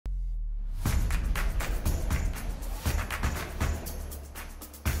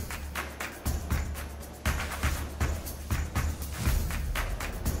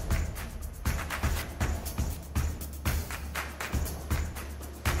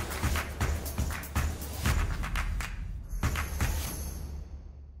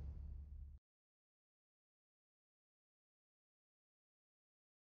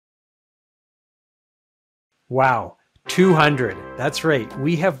Wow, 200. That's right.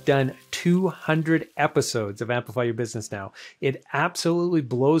 We have done 200 episodes of Amplify Your Business now. It absolutely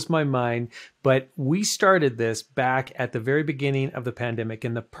blows my mind, but we started this back at the very beginning of the pandemic,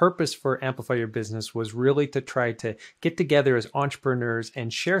 and the purpose for Amplify Your Business was really to try to get together as entrepreneurs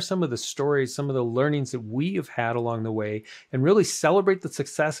and share some of the stories, some of the learnings that we have had along the way, and really celebrate the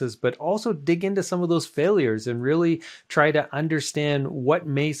successes, but also dig into some of those failures and really try to understand what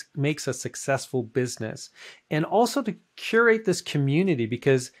makes a successful business. And also to curate this community,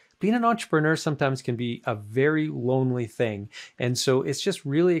 because being an entrepreneur sometimes can be a very lonely thing. And so it's just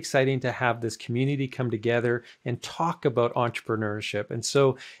really exciting to have this community come together and talk about entrepreneurship. And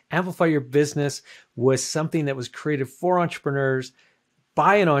so Amplify Your Business was something that was created for entrepreneurs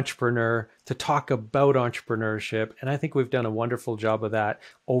by an entrepreneur to talk about entrepreneurship. And I think we've done a wonderful job of that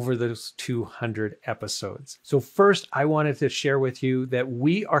over those 200 episodes. So first, I wanted to share with you that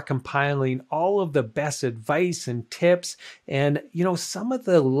we are compiling all of the best advice and tips and, some of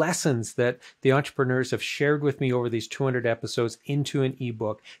the lessons that the entrepreneurs have shared with me over these 200 episodes into an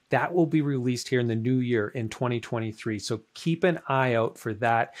ebook that will be released here in the new year in 2023. So keep an eye out for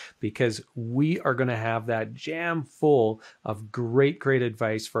that, because we are going to have that jam full of great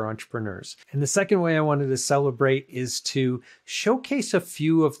advice for entrepreneurs. And the second way I wanted to celebrate is to showcase a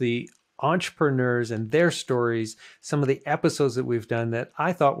few of the entrepreneurs and their stories, some of the episodes that we've done that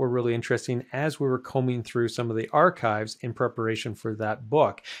I thought were really interesting as we were combing through some of the archives in preparation for that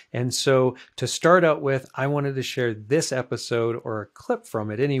book. And so to start out with, I wanted to share this episode, or a clip from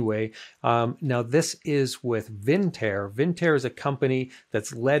it anyway. Now this is with Vinterre. Vinterre is a company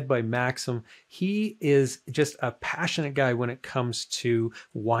that's led by Maxim. He is just a passionate guy when it comes to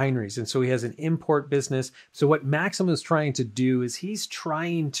wineries. And so he has an import business. So what Maxim is trying to do is he's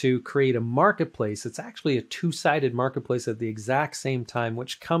trying to create a marketplace. It's actually a two-sided marketplace at the exact same time,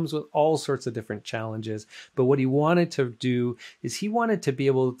 which comes with all sorts of different challenges. But what he wanted to do is he wanted to be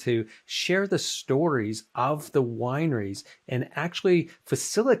able to share the stories of the wineries and actually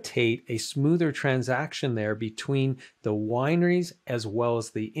facilitate a smoother transaction there between the wineries as well as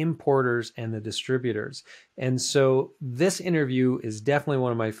the importers and the distributors. And so this interview is definitely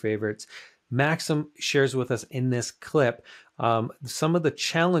one of my favorites. Maxim shares with us in this clip some of the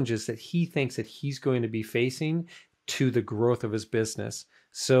challenges that he thinks that he's going to be facing to the growth of his business.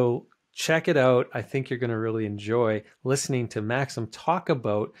 So check it out. I think you're going to really enjoy listening to Maxim talk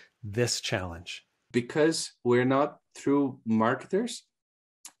about this challenge. Because we're not through marketers,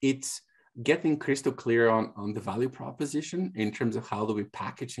 it's getting crystal clear on the value proposition in terms of how do we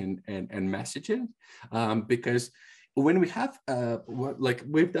package and message it. Because when we have,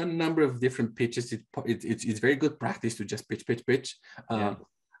 we've done a number of different pitches, it's very good practice to just pitch.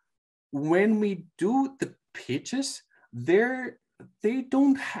 When we do the pitches, they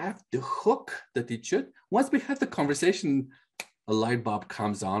don't have the hook that it should. Once we have the conversation, a light bulb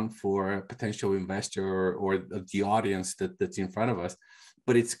comes on for a potential investor or the audience that's in front of us.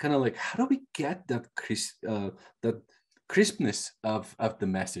 But it's kind of like, how do we get that crispness of the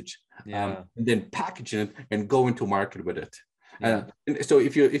message, and then package it and go into market with it. And so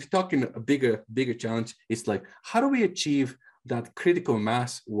if you're talking a bigger challenge, it's like, how do we achieve that critical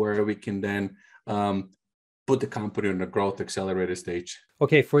mass where we can then put the company on a growth accelerator stage?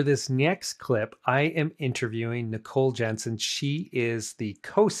 Okay, for this next clip, I am interviewing Nicole Janssen. She is the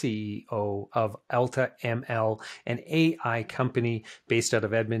co-CEO of ALTAML, an AI company based out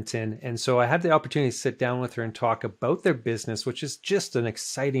of Edmonton. And so I had the opportunity to sit down with her and talk about their business, which is just an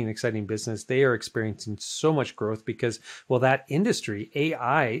exciting business. They are experiencing so much growth because, well, that industry,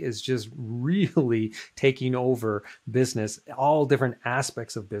 AI, is just really taking over business, all different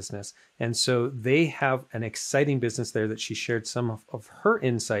aspects of business. And so they have an exciting business there that she shared some of her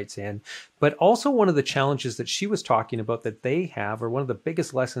insights in. But also one of the challenges that she was talking about that they have, or one of the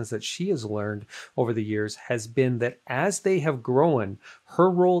biggest lessons that she has learned over the years, has been that as they have grown, her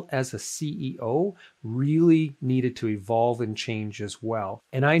role as a CEO really needed to evolve and change as well.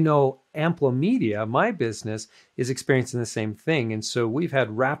 And I know Amplo Media, my business, is experiencing the same thing. And so we've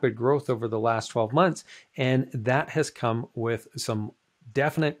had rapid growth over the last 12 months, and that has come with some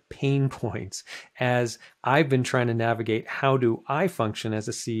definite pain points as I've been trying to navigate how do I function as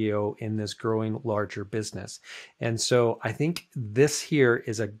a CEO in this growing larger business. And so I think this here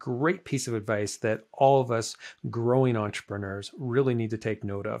is a great piece of advice that all of us growing entrepreneurs really need to take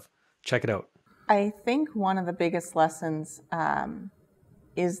note of. Check it out. I think one of the biggest lessons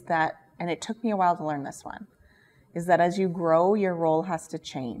is that, and it took me a while to learn this one, is that as you grow, your role has to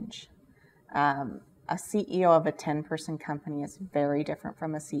change. A CEO of a 10-person company is very different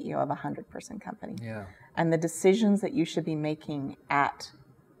from a CEO of a 100-person company. Yeah. And the decisions that you should be making at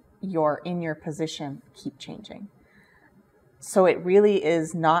you're in your position keep changing. So it really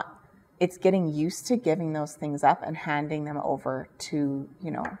is not, it's getting used to giving those things up and handing them over to,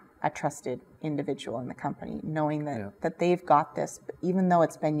 a trusted individual in the company, knowing that they've got this, even though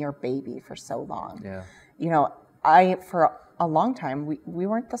it's been your baby for so long. Yeah. For a long time, we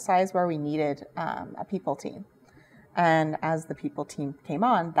weren't the size where we needed a people team. And as the people team came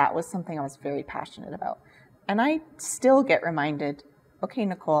on, that was something I was very passionate about. And I still get reminded, okay,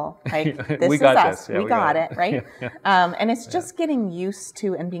 Nicole, like this we is got us. This. Yeah, we got it, right? Yeah. And it's just getting used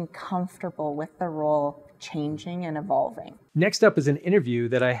to and being comfortable with the role changing and evolving. Next up is an interview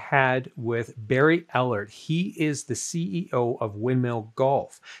that I had with Barry Ehlert. He is the CEO of Windmill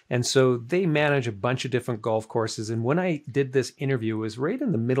Golf. And so they manage a bunch of different golf courses. And when I did this interview, it was right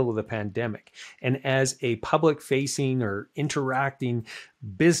in the middle of the pandemic. And as a public facing or interacting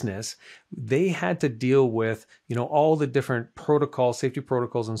business, they had to deal with, all the different protocols, safety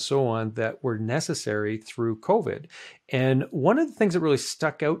protocols, and so on that were necessary through COVID. And one of the things that really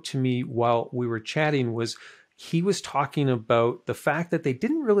stuck out to me while we were chatting was he was talking about the fact that they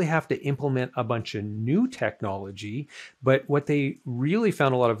didn't really have to implement a bunch of new technology, but what they really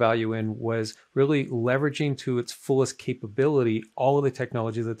found a lot of value in was really leveraging to its fullest capability all of the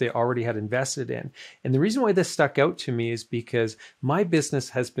technology that they already had invested in. And the reason why this stuck out to me is because my business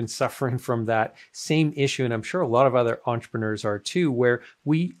has been suffering from that same issue, and I'm sure a lot of other entrepreneurs are too, where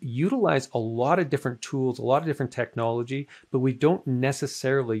we utilize a lot of different tools, a lot of different technology, but we don't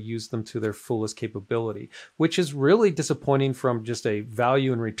necessarily use them to their fullest capability, which is really disappointing from just a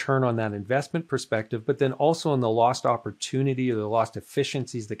value and return on that investment perspective, but then also on the lost opportunity or the lost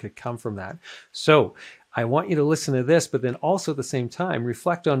efficiencies that could come from that. So I want you to listen to this, but then also at the same time,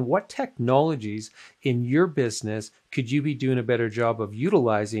 reflect on what technologies in your business could you be doing a better job of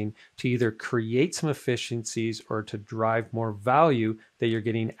utilizing to either create some efficiencies or to drive more value that you're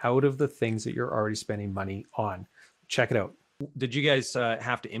getting out of the things that you're already spending money on. Check it out. Did you guys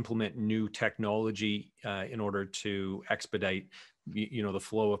have to implement new technology in order to expedite, the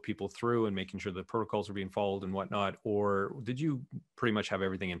flow of people through and making sure the protocols are being followed and whatnot? Or did you pretty much have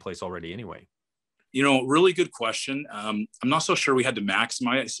everything in place already anyway? Really good question. I'm not so sure we had to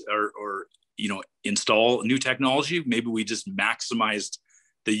maximize or install new technology. Maybe we just maximized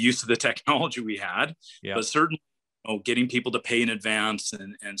the use of the technology we had. Yeah. But certainly, getting people to pay in advance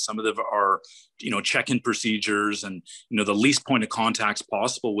and some of our, check-in procedures and, the least point of contacts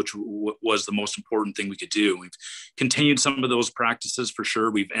possible, which was the most important thing we could do. We've continued some of those practices for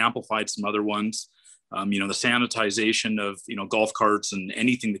sure. We've amplified some other ones. The sanitization of, golf carts and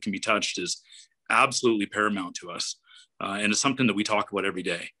anything that can be touched is absolutely paramount to us. And it's something that we talk about every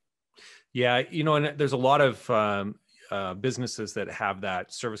day. Yeah. And there's a lot of businesses that have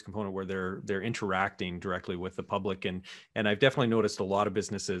that service component where they're interacting directly with the public. And I've definitely noticed a lot of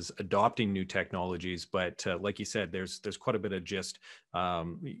businesses adopting new technologies, but like you said, there's quite a bit of just,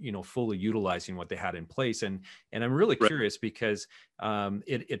 fully utilizing what they had in place. And I'm really curious because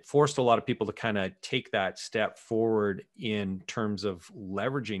it forced a lot of people to kind of take that step forward in terms of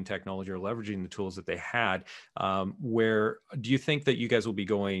leveraging technology or leveraging the tools that they had. Where do you think that you guys will be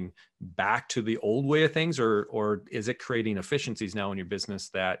going back to the old way of things, or is it creating efficiencies now in your business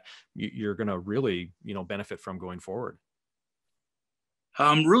that you're going to really, benefit from going forward?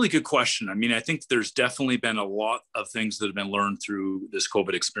 Really good question. I mean, I think there's definitely been a lot of things that have been learned through this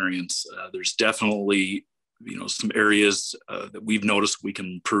COVID experience. There's definitely, some areas that we've noticed we can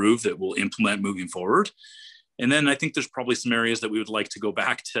improve that we'll implement moving forward. And then I think there's probably some areas that we would like to go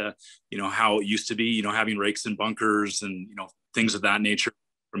back to, how it used to be, having rakes and bunkers and, things of that nature.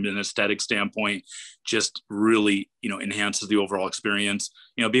 From an aesthetic standpoint, just really, enhances the overall experience.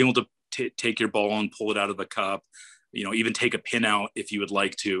 Being able to take your ball and pull it out of the cup, even take a pin out if you would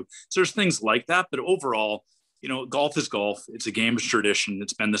like to. So there's things like that. But overall, golf is golf. It's a game of tradition.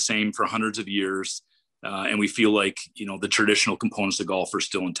 It's been the same for hundreds of years. And we feel like, the traditional components of golf are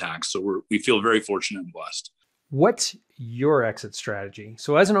still intact. So we feel very fortunate and blessed. What's your exit strategy?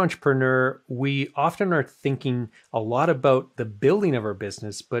 So as an entrepreneur, we often are thinking a lot about the building of our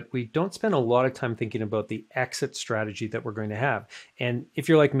business, but we don't spend a lot of time thinking about the exit strategy that we're going to have. And if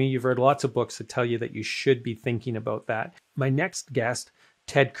you're like me, you've read lots of books that tell you that you should be thinking about that. My next guest,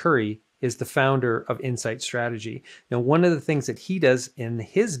 Ted Kouri, is the founder of Incite Strategy. Now, one of the things that he does in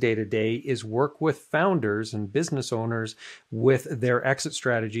his day-to-day is work with founders and business owners with their exit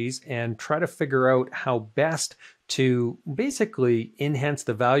strategies and try to figure out how best to basically enhance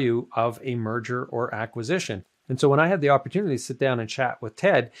the value of a merger or acquisition. And so when I had the opportunity to sit down and chat with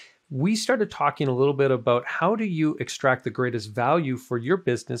Ted, we started talking a little bit about how do you extract the greatest value for your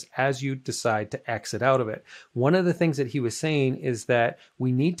business as you decide to exit out of it. One of the things that he was saying is that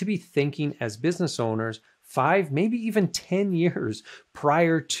we need to be thinking as business owners 5, maybe even 10 years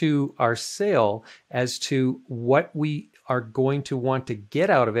prior to our sale as to what we are going to want to get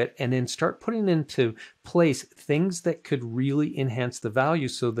out of it, and then start putting into place things that could really enhance the value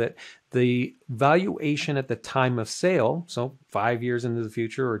so that the valuation at the time of sale, so 5 years into the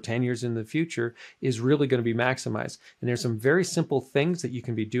future or 10 years into the future, is really going to be maximized. And there's some very simple things that you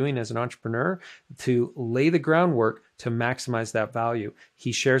can be doing as an entrepreneur to lay the groundwork to maximize that value.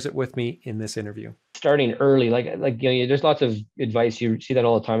 He shares it with me in this interview. Starting early, there's lots of advice. You see that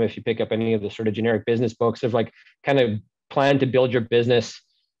all the time if you pick up any of the sort of generic business books of kind of plan to build your business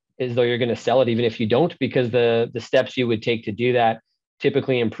as though you're going to sell it, even if you don't, because the steps you would take to do that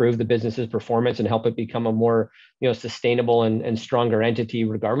typically improve the business's performance and help it become a more, sustainable and stronger entity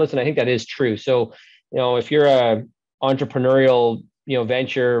regardless. And I think that is true. So, if you're a entrepreneurial,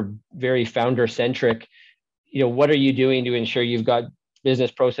 venture, very founder centric, what are you doing to ensure you've got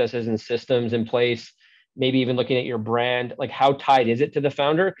business processes and systems in place? Maybe even looking at your brand, like how tied is it to the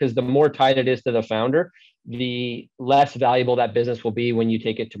founder? Because the more tied it is to the founder, the less valuable that business will be when you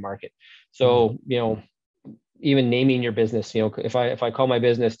take it to market. So, even naming your business, if I call my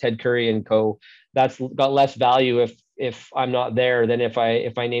business Ted Kouri and Co., that's got less value if I'm not there than if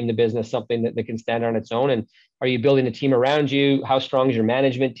I name the business something that can stand on its own. And are you building a team around you? How strong is your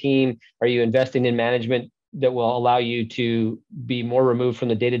management team? Are you investing in management that will allow you to be more removed from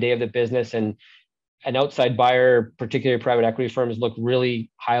the day-to-day of the business? And an outside buyer, particularly private equity firms, look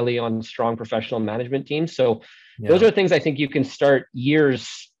really highly on strong professional management teams. So those are things I think you can start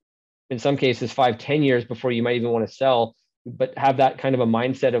years, in some cases 5-10 years before you might even want to sell, but have that kind of a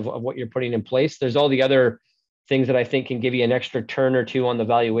mindset of what you're putting in place. There's all the other things that I think can give you an extra turn or two on the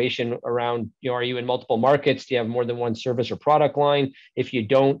valuation around, are you in multiple markets? Do you have more than one service or product line? If you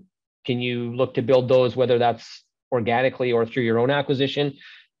don't, can you look to build those, whether that's organically or through your own acquisition?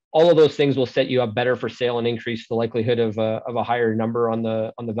 All of those things will set you up better for sale and increase the likelihood of a higher number on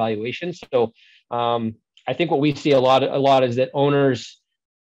the valuation. So I think what we see a lot is that owners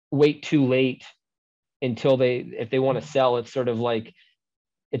wait too late until if they want to sell. It's sort of like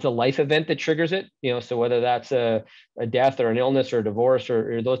it's a life event that triggers it. So whether that's a death or an illness or a divorce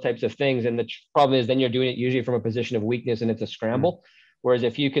or those types of things. And the problem is then you're doing it usually from a position of weakness and it's a scramble. Mm-hmm. Whereas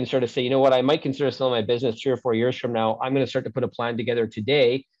if you can sort of say, I might consider selling my business 3 or 4 years from now, I'm going to start to put a plan together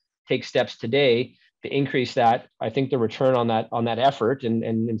today, take steps today to increase that. I think the return on that effort and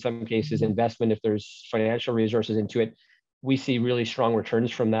in some cases investment, if there's financial resources into it, we see really strong returns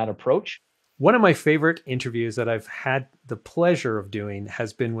from that approach. One of my favorite interviews that I've had the pleasure of doing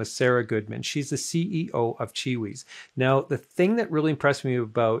has been with Sarah Goodman. She's the CEO of Chiwis. Now, the thing that really impressed me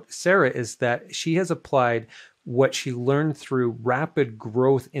about Sarah is that she has applied what she learned through rapid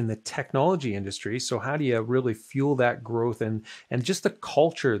growth in the technology industry. So how do you really fuel that growth and just the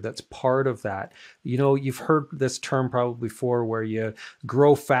culture that's part of that? You've heard this term probably before where you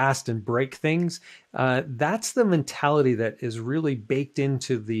grow fast and break things. That's the mentality that is really baked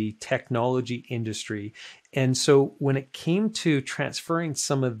into the technology industry. And so when it came to transferring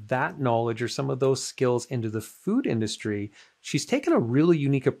some of that knowledge or some of those skills into the food industry, she's taken a really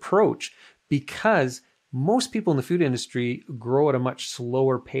unique approach because most people in the food industry grow at a much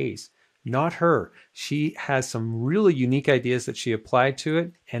slower pace. Not her. She has some really unique ideas that she applied to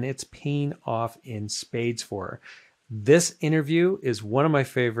it, and it's paying off in spades for her. This interview is one of my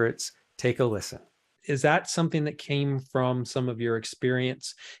favorites. Take a listen. Is that something that came from some of your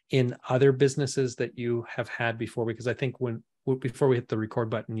experience in other businesses that you have had before? Because I think before we hit the record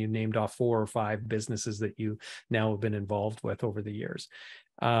button, you named off 4 or 5 businesses that you now have been involved with over the years.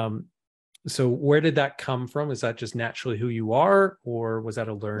 So where did that come from? Is that just naturally who you are, or was that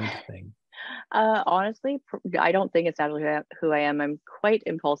a learned thing? Honestly, I don't think it's naturally who I am. I'm quite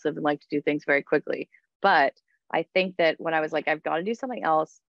impulsive and like to do things very quickly. But I think that when I was like, I've got to do something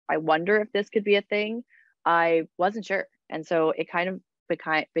else, I wonder if this could be a thing, I wasn't sure. And so it kind of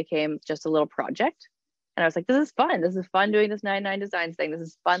became just a little project. And I was like, this is fun. This is fun doing this 99 Designs thing. This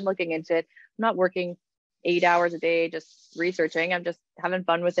is fun looking into it. I'm not working 8 hours a day just researching. I'm just having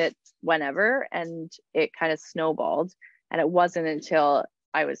fun with it whenever. And it kind of snowballed. And it wasn't until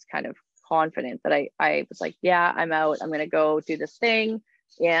I was kind of confident that I was like, yeah, I'm out. I'm going to go do this thing.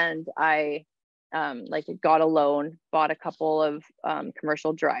 And I got a loan, bought a couple of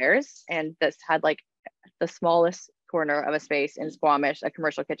commercial dryers. And this had like the smallest corner of a space in Squamish, a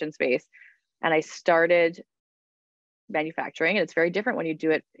commercial kitchen space. And I started manufacturing. And it's very different when you do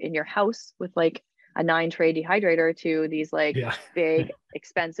it in your house with like a 9-tray dehydrator to these like Yeah. big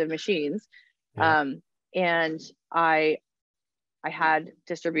expensive machines. Yeah. And I had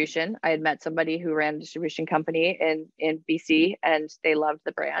distribution. I had met somebody who ran a distribution company in BC, and they loved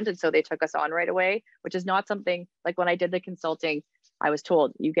the brand. And so they took us on right away, which is not something like when I did the consulting, I was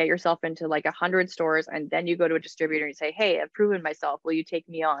told you get yourself into like 100 stores and then you go to a distributor and you say, hey, I've proven myself. Will you take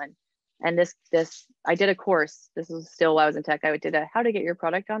me on? And this, I did a course. This was still while I was in tech. I did a how to get your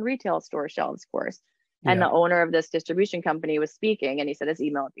product on retail store shelves course. And the owner of this distribution company was speaking, and he said his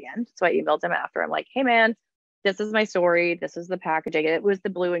email at the end. So I emailed him after. I'm like, hey man, this is my story. This is the packaging. It was the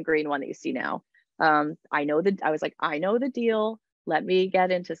blue and green one that you see now. I know the deal. Let me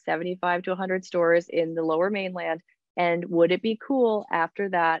get into 75 to 100 stores in the lower mainland. And would it be cool after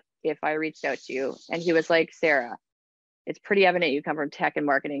that if I reached out to you? And he was like, Sarah, it's pretty evident you come from tech and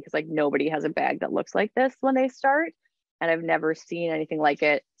marketing, because like nobody has a bag that looks like this when they start. And I've never seen anything like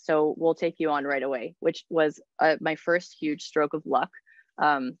it. So we'll take you on right away, which was my first huge stroke of luck.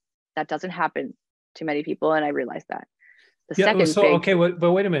 That doesn't happen to many people. And I realized that. But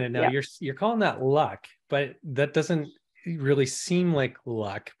wait a minute now, you're calling that luck, but that doesn't really seem like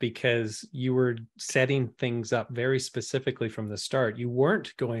luck, because you were setting things up very specifically from the start. You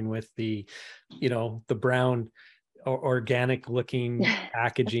weren't going with the brown organic looking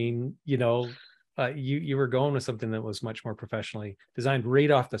packaging, you were going with something that was much more professionally designed right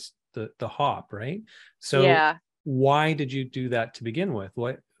off the hop, right? So why did you do that to begin with?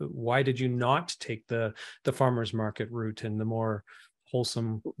 Why did you not take the farmer's market route and the more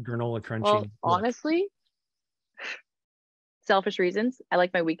wholesome granola crunching? Well, honestly, selfish reasons. I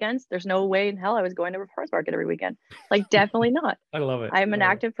like my weekends. There's no way in hell I was going to a farmer's market every weekend. Like, definitely not. I love it. I'm an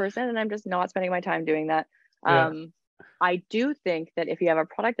active person, and I'm just not spending my time doing that. I do think that if you have a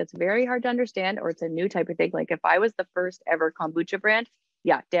product that's very hard to understand, or it's a new type of thing, like if I was the first ever kombucha brand,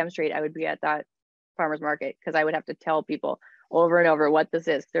 damn straight I would be at that farmer's market, because I would have to tell people over and over what this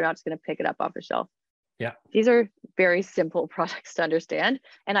is. They're not just going to pick it up off the shelf. Yeah. These are very simple products to understand.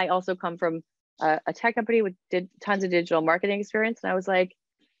 And I also come from a tech company with tons of digital marketing experience. And I was like,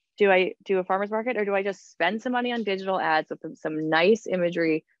 do I do a farmer's market, or do I just spend some money on digital ads with some nice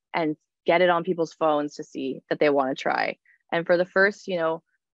imagery and get it on people's phones to see that they want to try? And for the first,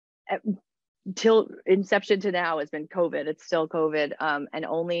 till inception to now has been COVID. It's still COVID. And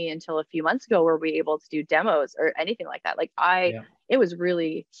only until a few months ago were we able to do demos or anything like that. Like it was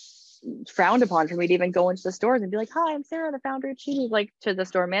really frowned upon for me to even go into the stores and be like, hi, I'm Sarah, the founder of Chiwis, like to the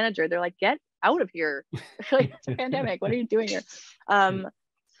store manager. They're like, get out of here. Like, it's a pandemic. What are you doing here?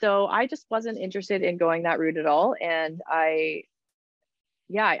 So I just wasn't interested in going that route at all. And I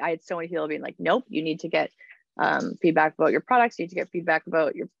had so many people being like, nope, you need to get feedback about your products. You need to get feedback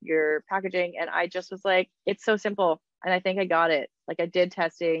about your packaging. And I just was like, it's so simple. And I think I got it. Like, I did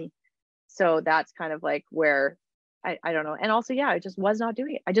testing. So that's kind of like where I don't know. And also, I just was not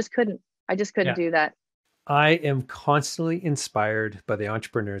doing it. I just couldn't do that. I am constantly inspired by the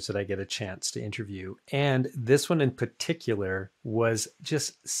entrepreneurs that I get a chance to interview. And this one in particular was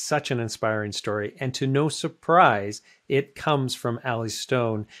just such an inspiring story. And to no surprise, it comes from Ali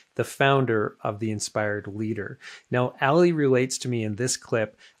Stone, the founder of The Inspired Leader. Now, Ali relates to me in this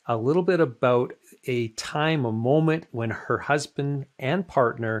clip a little bit about a moment when her husband and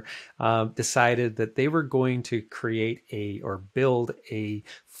partner decided that they were going to build a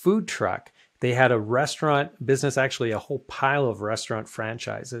food truck. They had a restaurant business, actually a whole pile of restaurant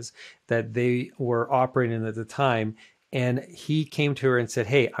franchises that they were operating at the time. And he came to her and said,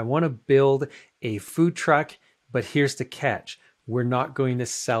 hey, I want to build a food truck, but here's the catch. We're not going to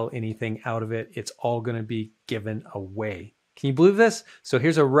sell anything out of it. It's all going to be given away. Can you believe this? So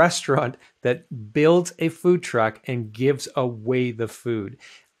here's a restaurant that builds a food truck and gives away the food.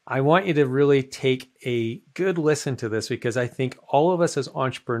 I want you to really take a good listen to this, because I think all of us as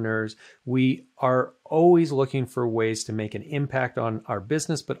entrepreneurs, we are always looking for ways to make an impact on our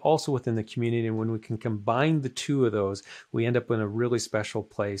business, but also within the community. And when we can combine the two of those, we end up in a really special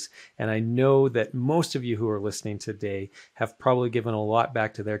place. And I know that most of you who are listening today have probably given a lot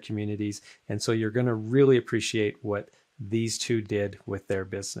back to their communities. And so you're going to really appreciate what these two did with their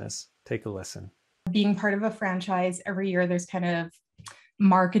business. Take a listen. Being part of a franchise, every year there's kind of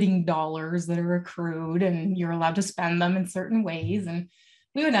marketing dollars that are accrued, and you're allowed to spend them in certain ways. And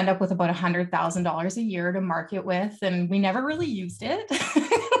we would end up with about $100,000 a year to market with, and we never really used it.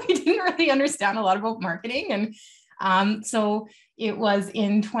 We didn't really understand a lot about marketing. And so it was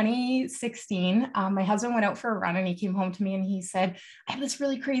in 2016, my husband went out for a run, and he came home to me and he said, I have this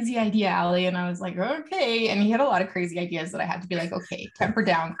really crazy idea, Ali. And I was like, okay. And he had a lot of crazy ideas that I had to be like, okay, temper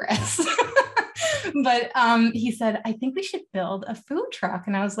down, Chris. But he said, I think we should build a food truck.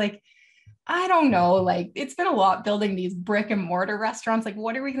 And I was like, I don't know, like it's been a lot building these brick and mortar restaurants. Like,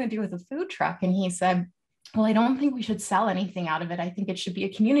 what are we going to do with a food truck? And he said, well, I don't think we should sell anything out of it. I think it should be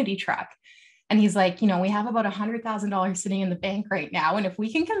a community truck. And he's like, we have about $100,000 sitting in the bank right now. And if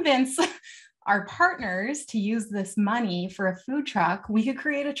we can convince our partners to use this money for a food truck, we could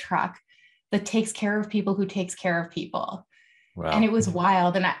create a truck that takes care of people who takes care of people. Wow. And it was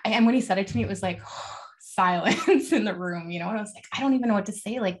wild. And when he said it to me, it was like, silence in the room, and I was like, I don't even know what to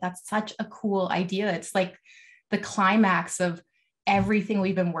say. Like, that's such a cool idea. It's like the climax of everything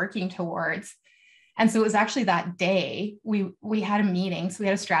we've been working towards. And so it was actually that day we had a meeting. So we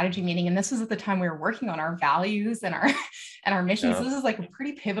had a strategy meeting, and this was at the time we were working on our values and our missions. So this is like a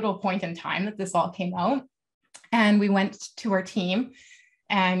pretty pivotal point in time that this all came out. And we went to our team,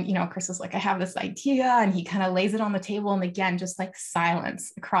 and, Chris was like, I have this idea, and he kind of lays it on the table. And again, just like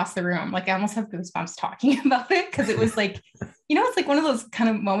silence across the room. Like, I almost have goosebumps talking about it, because it was like, it's like one of those kind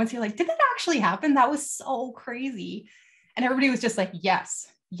of moments you're like, did that actually happen? That was so crazy. And everybody was just like, yes,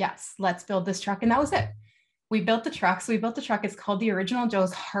 let's build this truck. And that was it. We built the truck. So we built the truck. It's called the Original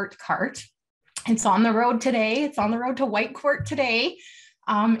Joe's Heart Cart. It's on the road today. It's on the road to Whitecourt today.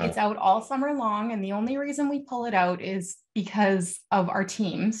 It's out all summer long. And the only reason we pull it out is because of our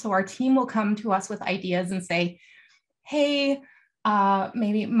team. So our team will come to us with ideas and say, hey,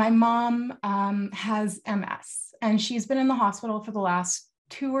 maybe my mom has MS, and she's been in the hospital for the last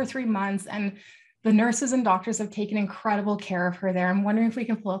 2 or 3 months. And the nurses and doctors have taken incredible care of her there. I'm wondering if we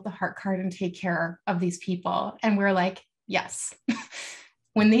can pull out the heart card and take care of these people. And we're like, yes.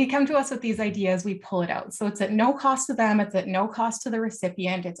 When they come to us with these ideas, we pull it out. So it's at no cost to them. It's at no cost to the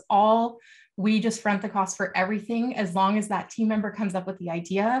recipient. It's all, we just front the cost for everything, as long as that team member comes up with the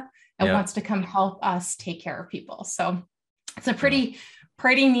idea and wants to come help us take care of people. So it's a pretty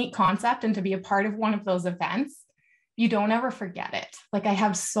neat concept. And to be a part of one of those events, you don't ever forget it. Like, I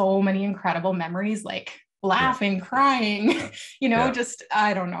have so many incredible memories, like laughing, crying, just,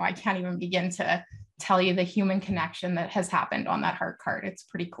 I don't know. I can't even begin to tell you the human connection that has happened on that heart card. It's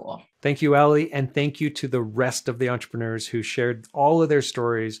pretty cool. Thank you, Ellie. And thank you to the rest of the entrepreneurs who shared all of their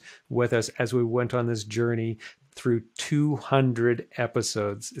stories with us as we went on this journey through 200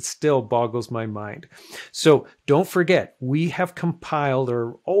 episodes. It still boggles my mind. So don't forget, we have compiled,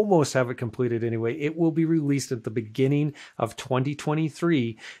 or almost have it completed anyway. It will be released at the beginning of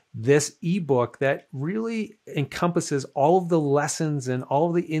 2023. This ebook that really encompasses all of the lessons and all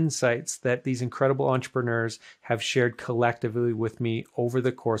of the insights that these incredible entrepreneurs have shared collectively with me over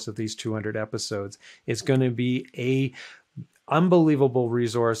the course of these 200 episodes. It's going to be a unbelievable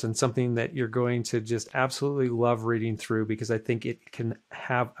resource, and something that you're going to just absolutely love reading through, because I think it can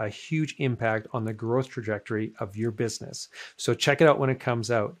have a huge impact on the growth trajectory of your business. So check it out when it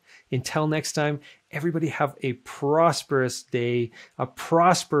comes out. Until next time, everybody have a prosperous day, a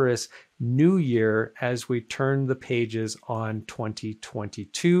prosperous new year as we turn the pages on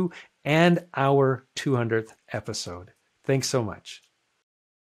 2022 and our 200th episode. Thanks so much.